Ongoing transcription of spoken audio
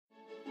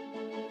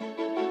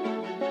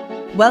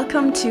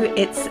Welcome to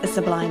It's a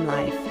Sublime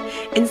Life,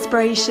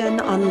 inspiration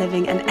on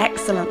living an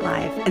excellent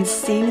life and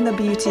seeing the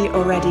beauty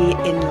already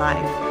in life.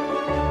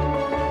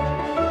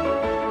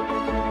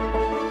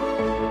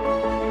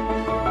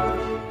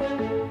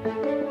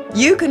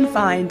 You can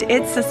find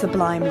It's a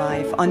Sublime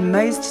Life on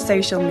most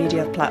social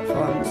media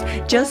platforms.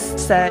 Just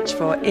search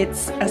for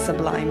It's a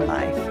Sublime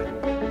Life.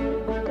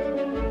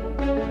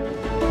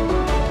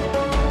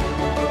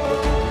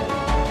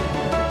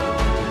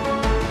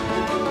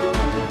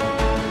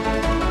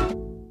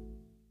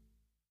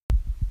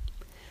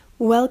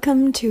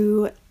 Welcome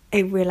to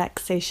a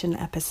relaxation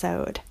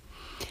episode.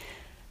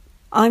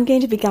 I'm going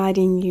to be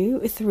guiding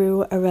you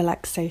through a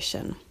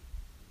relaxation.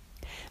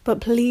 But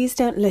please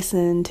don't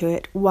listen to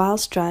it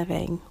whilst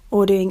driving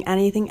or doing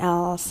anything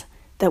else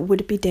that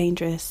would be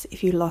dangerous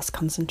if you lost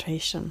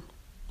concentration.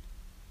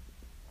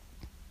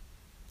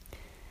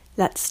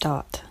 Let's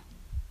start.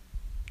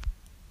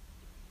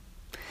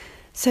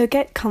 So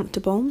get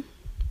comfortable,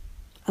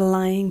 a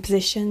lying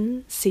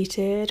position,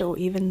 seated or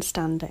even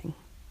standing.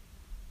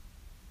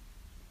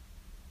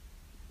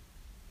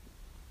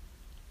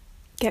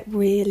 Get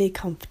really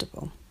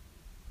comfortable.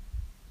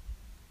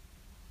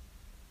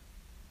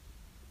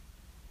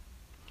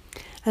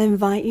 I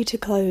invite you to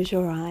close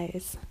your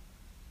eyes.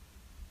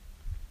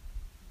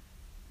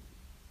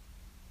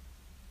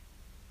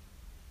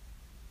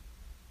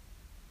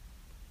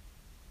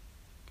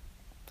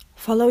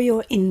 Follow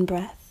your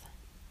in-breath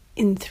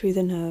in through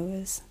the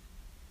nose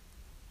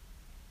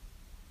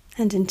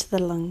and into the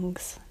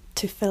lungs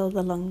to fill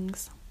the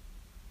lungs.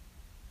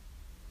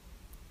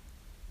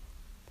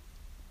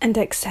 And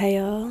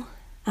exhale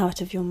out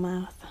of your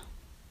mouth.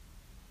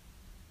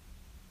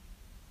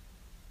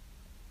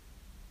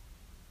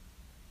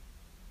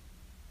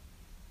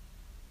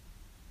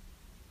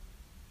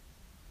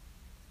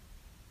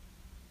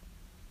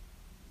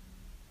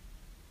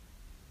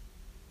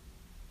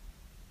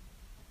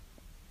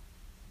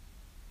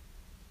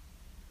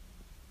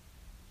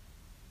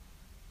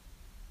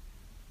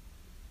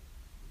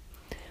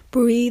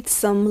 Breathe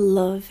some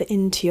love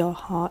into your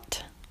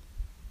heart.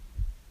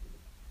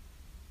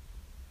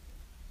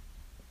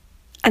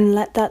 And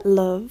let that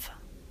love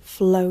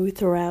flow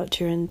throughout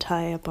your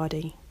entire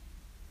body.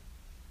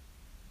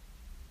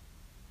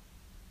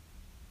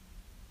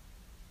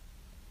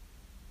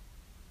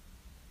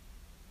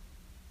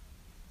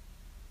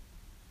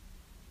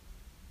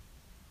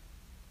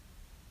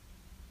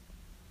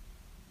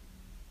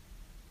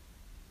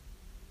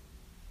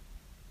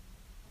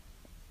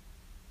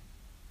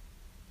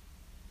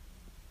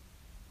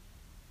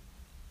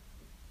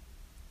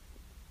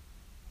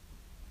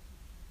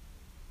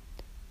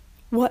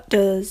 What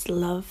does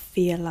love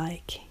feel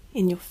like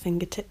in your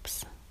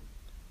fingertips?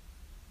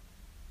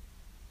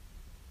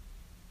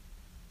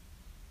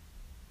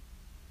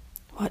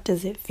 What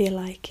does it feel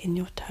like in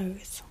your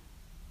toes?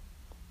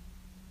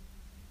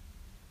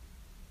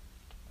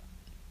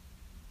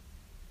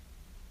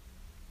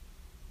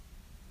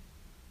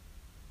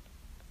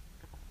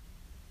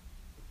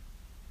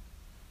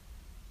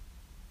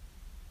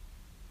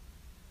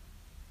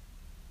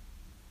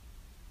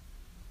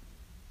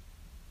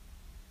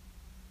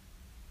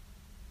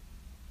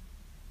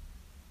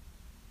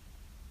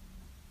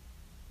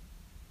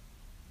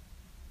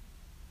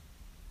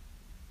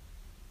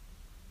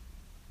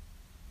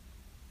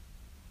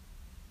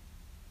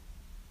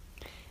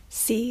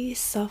 See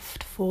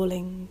soft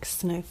falling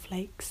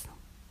snowflakes.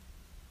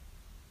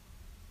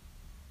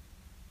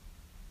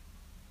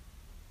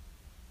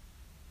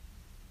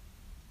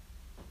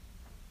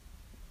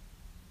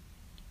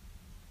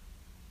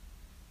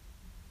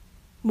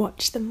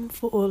 Watch them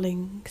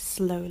falling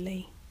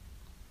slowly.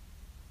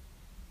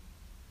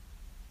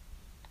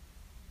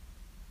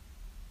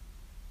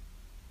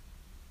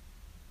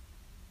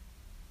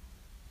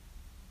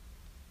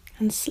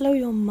 And slow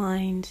your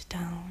mind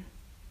down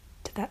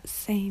to that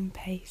same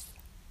pace.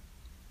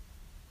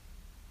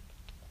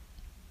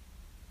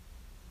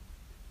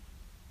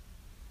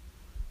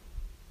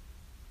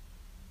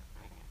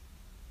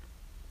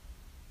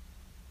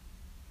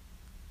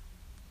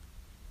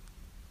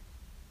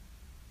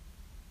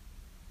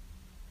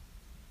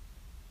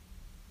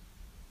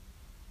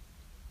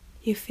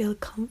 You feel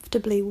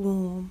comfortably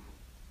warm,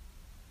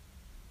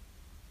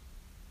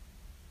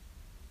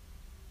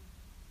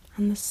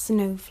 and the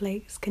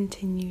snowflakes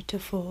continue to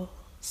fall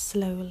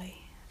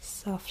slowly,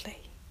 softly.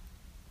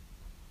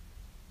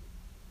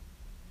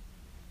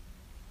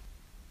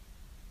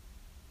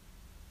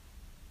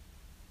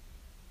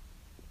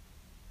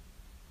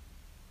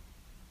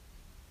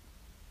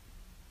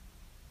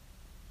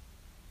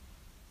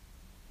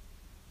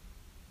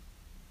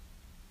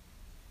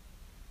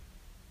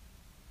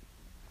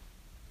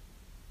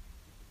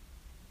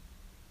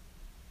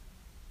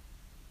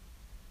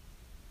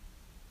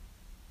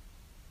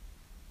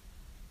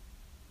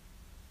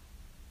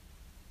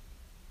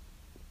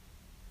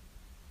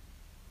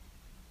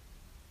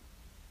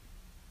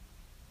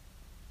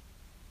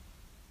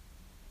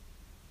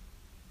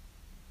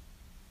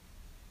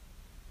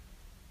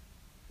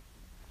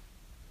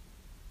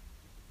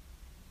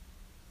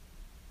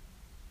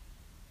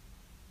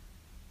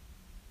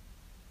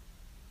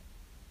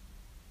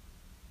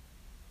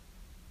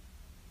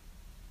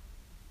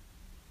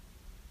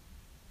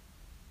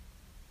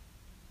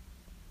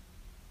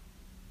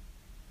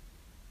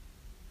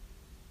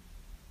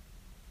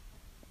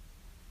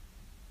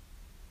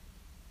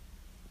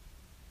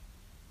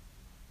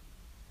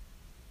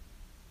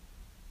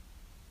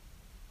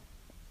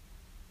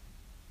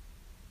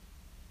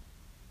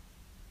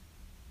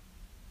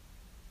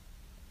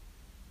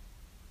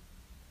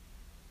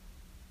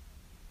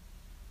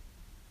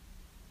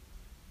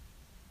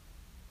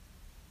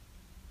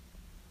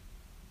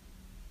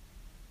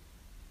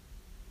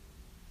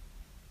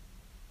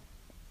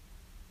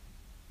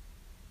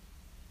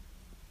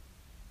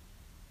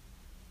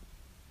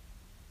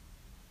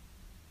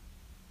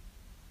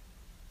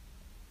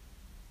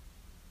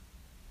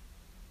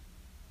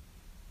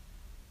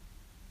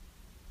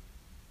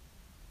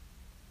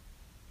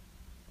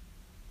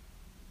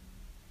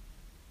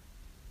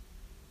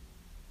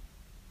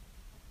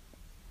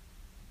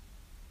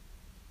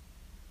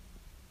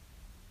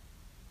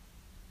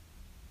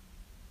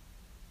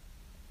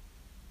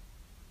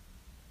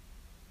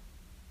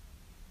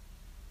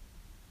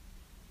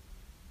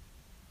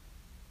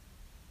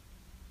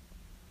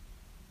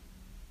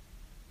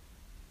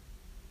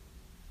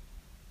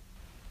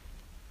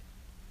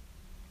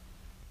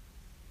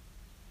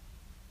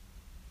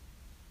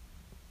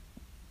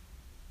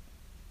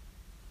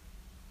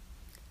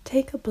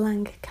 Take a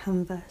blank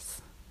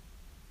canvas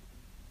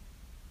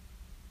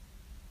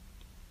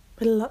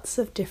with lots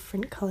of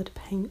different coloured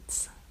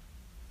paints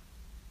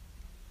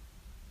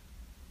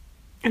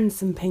and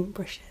some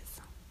paintbrushes.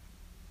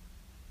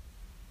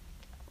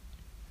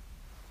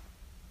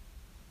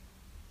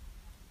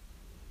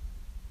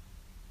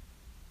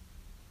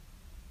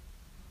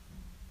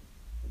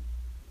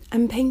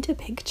 And paint a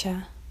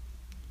picture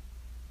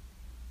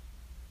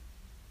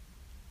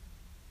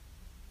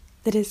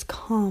that is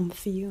calm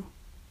for you.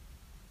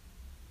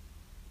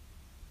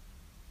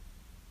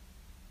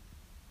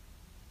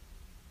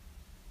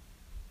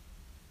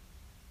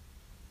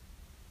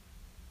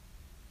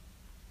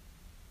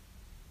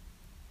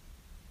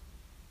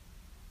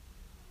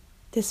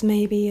 This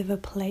may be of a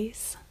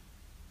place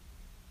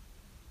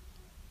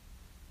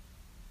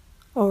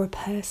or a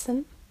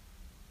person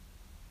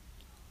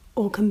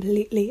or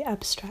completely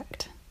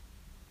abstract.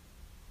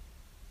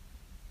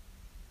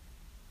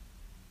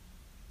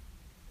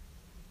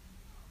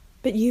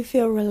 But you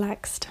feel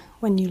relaxed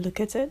when you look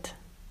at it.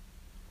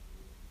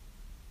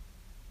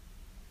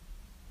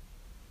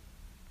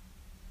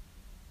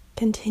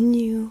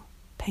 Continue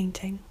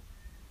painting.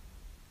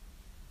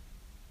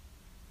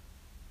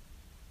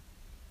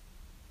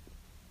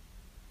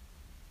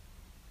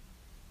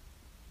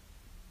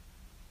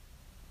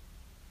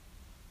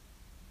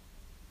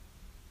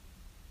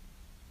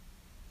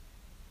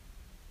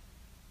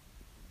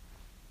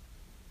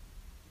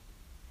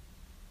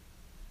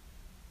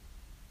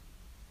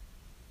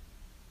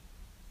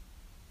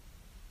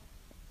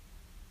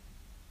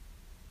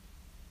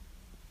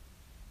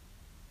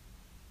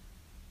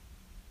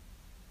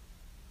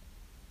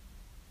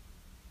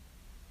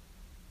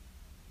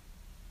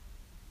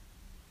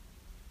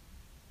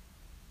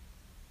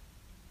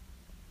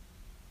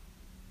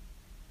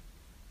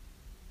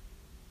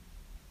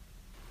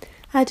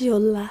 Add your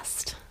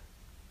last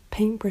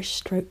paintbrush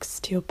strokes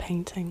to your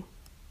painting.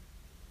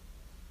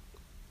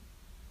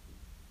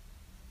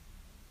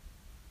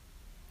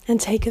 And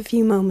take a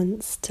few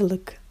moments to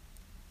look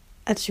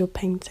at your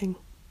painting.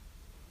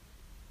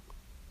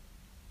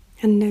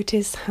 And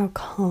notice how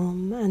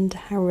calm and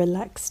how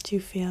relaxed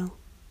you feel.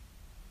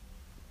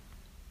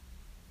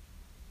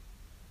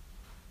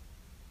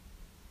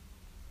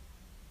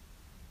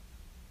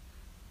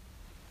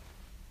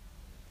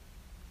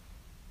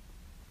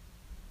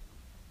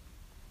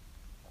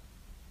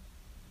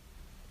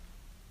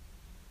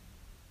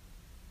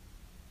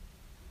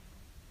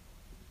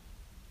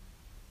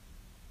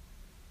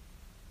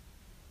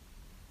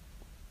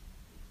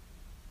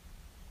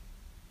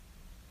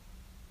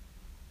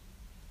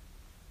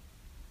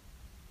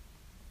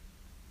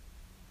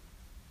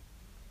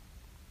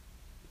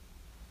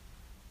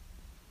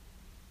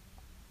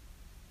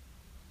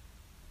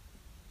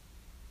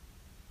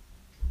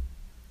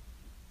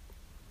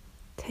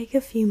 Take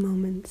a few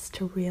moments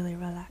to really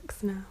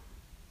relax now.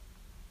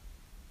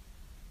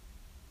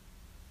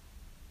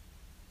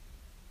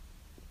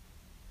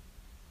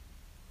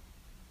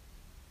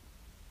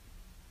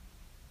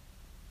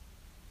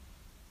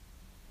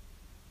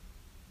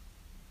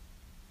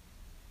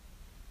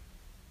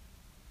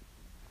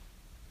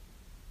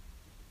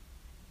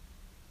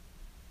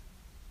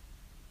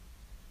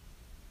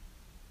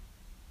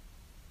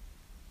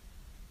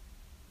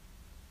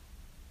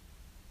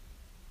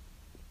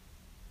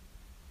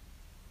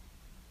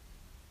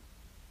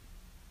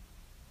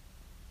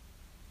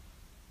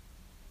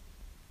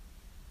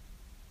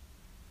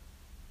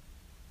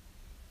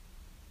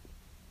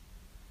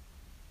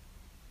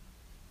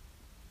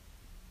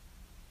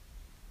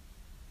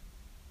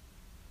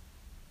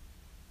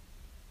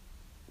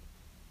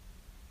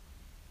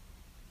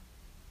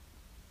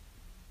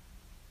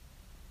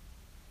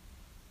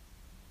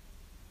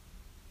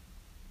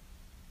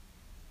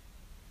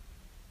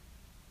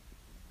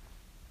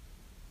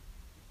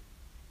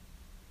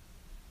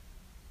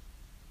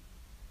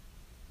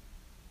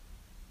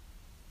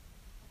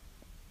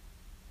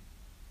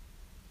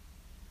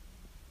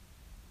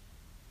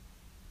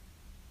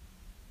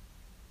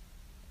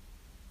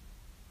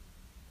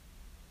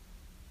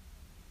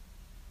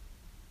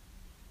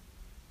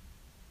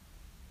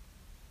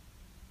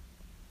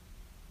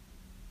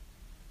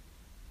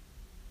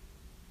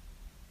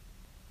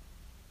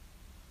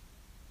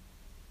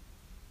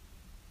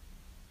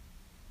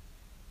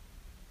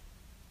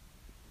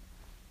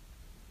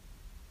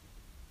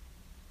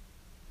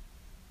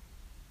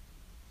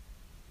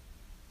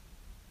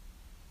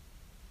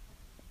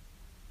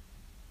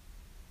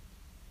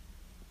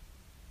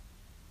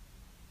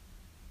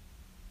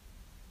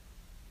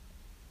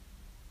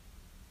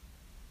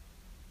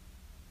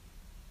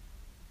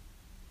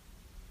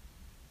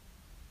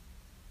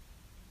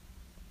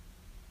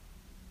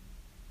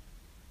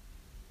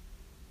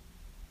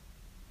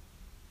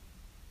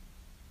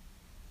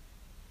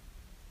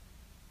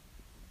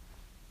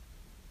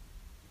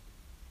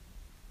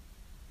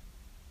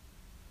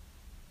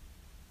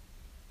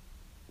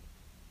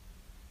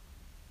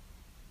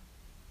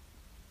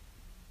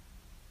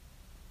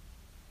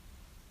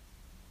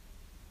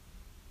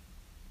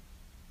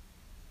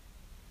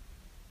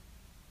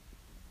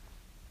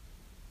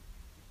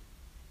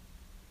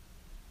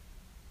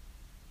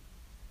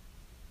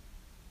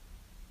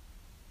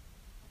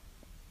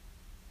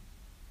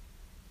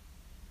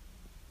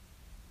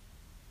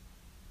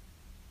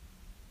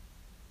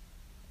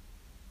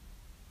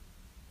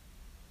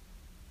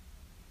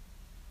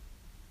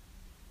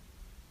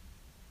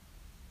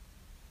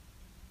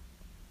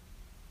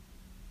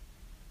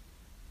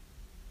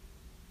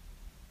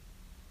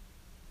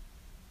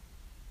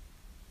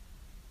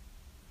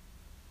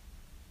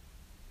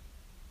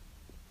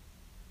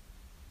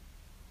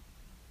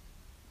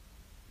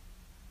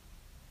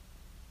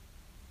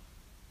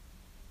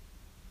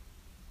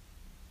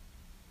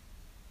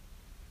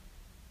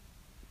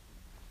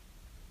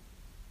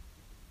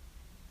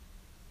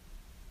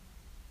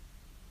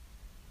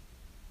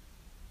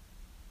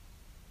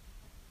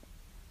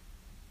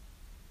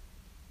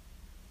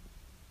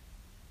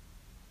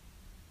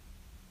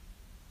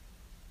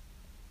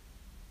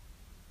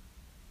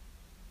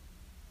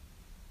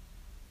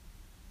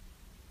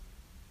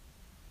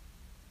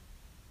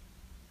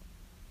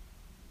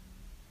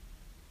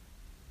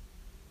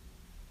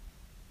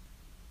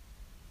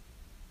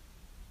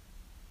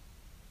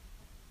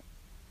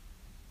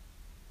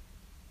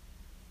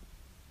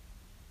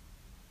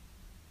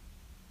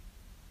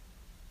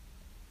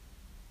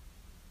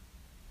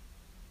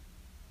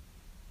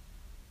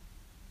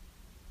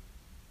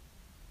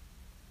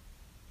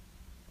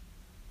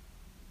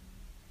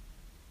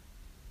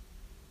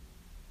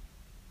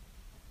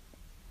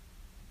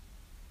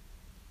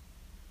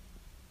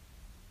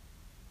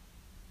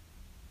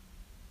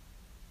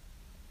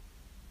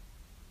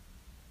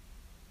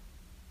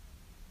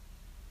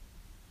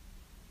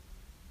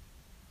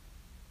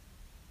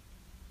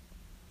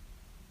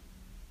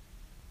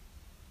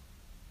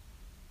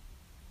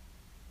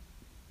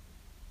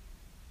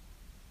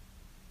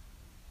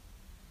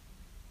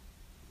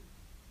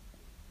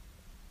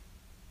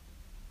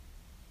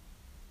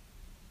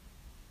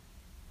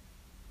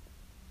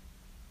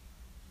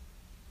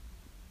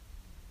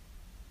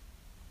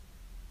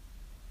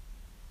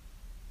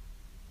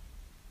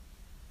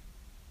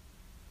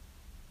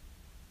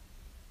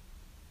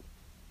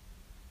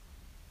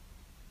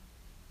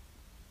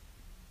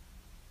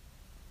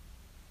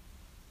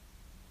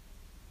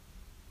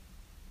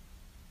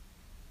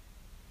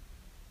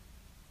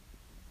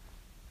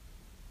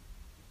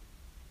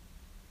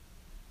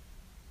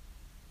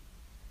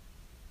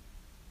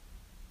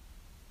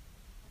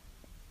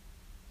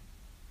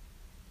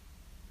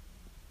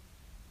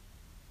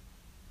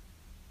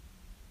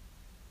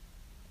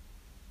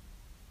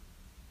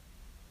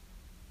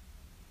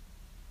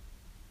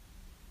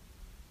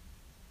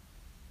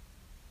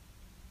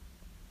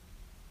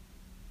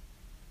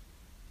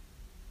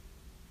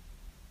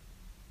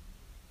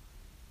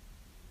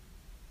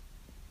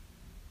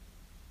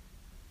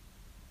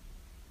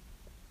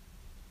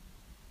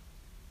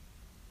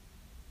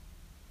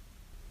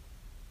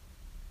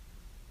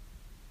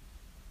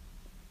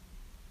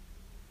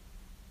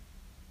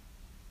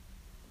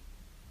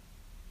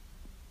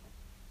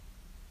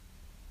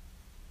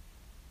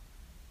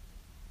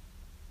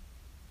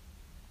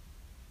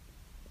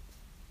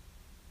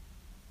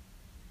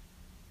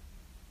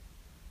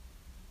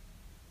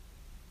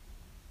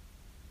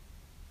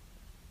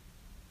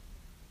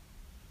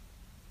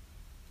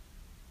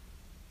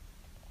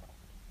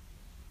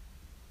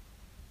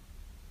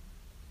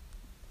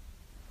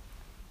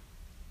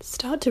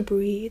 Start to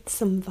breathe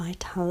some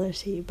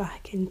vitality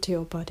back into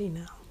your body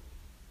now.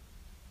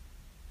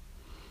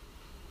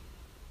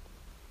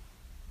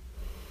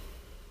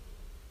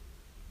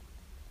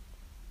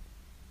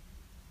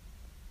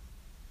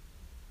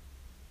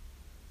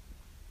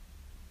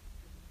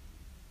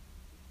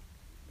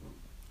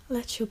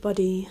 Let your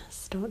body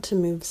start to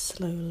move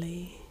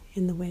slowly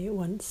in the way it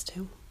wants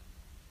to.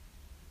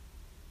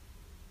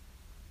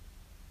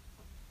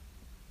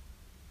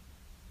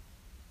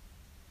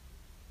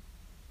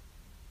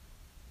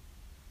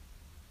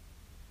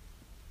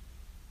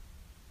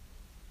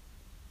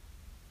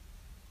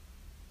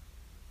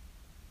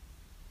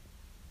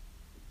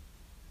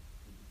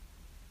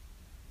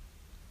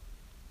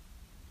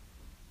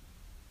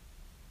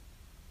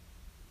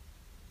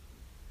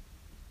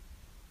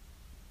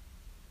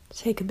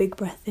 Take a big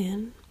breath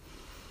in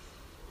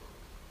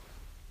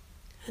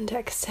and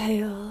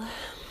exhale.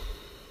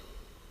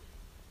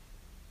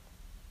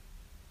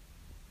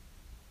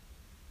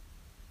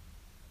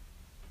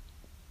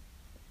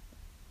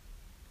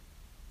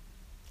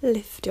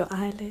 Lift your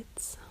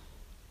eyelids.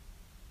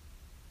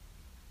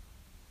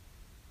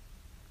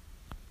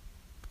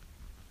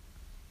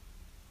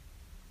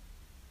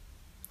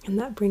 And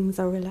that brings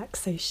our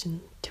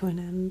relaxation to an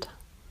end.